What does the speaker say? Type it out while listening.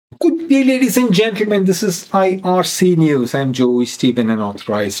Good day, ladies and gentlemen. This is IRC News. I'm Joey Stephen, an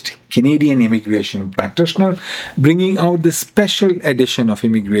authorized Canadian immigration practitioner, bringing out this special edition of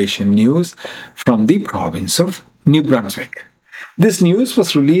immigration news from the province of New Brunswick. This news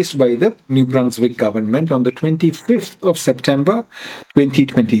was released by the New Brunswick government on the 25th of September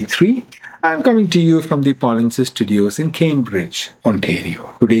 2023. I'm coming to you from the Polinsys Studios in Cambridge,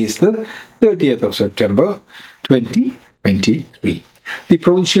 Ontario. Today is the 30th of September 2023. The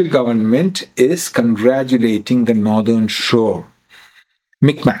provincial government is congratulating the Northern Shore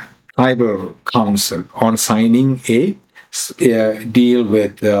Mi'kmaq Tribal Council on signing a deal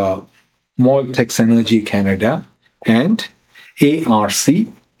with Moltex Energy Canada and ARC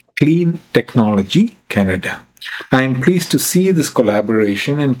Clean Technology Canada. I am pleased to see this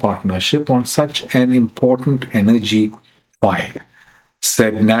collaboration and partnership on such an important energy file,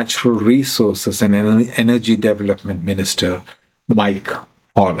 said Natural Resources and Energy Development Minister Mike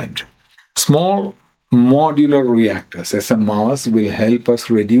Holland. Small modular reactors, SMRs, will help us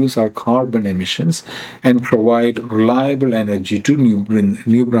reduce our carbon emissions and provide reliable energy to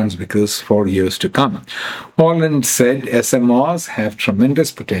New Brunswickers for years to come. Holland said SMRs have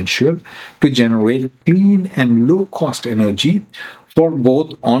tremendous potential to generate clean and low-cost energy for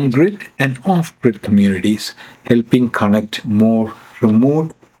both on-grid and off-grid communities, helping connect more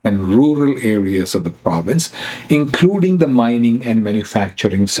remote and rural areas of the province, including the mining and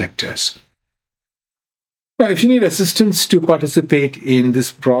manufacturing sectors. Now, if you need assistance to participate in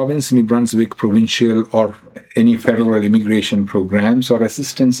this province, New Brunswick provincial or any federal immigration programs or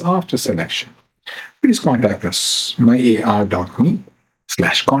assistance after selection, please contact us,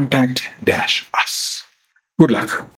 myar.me/contact-us. Good luck.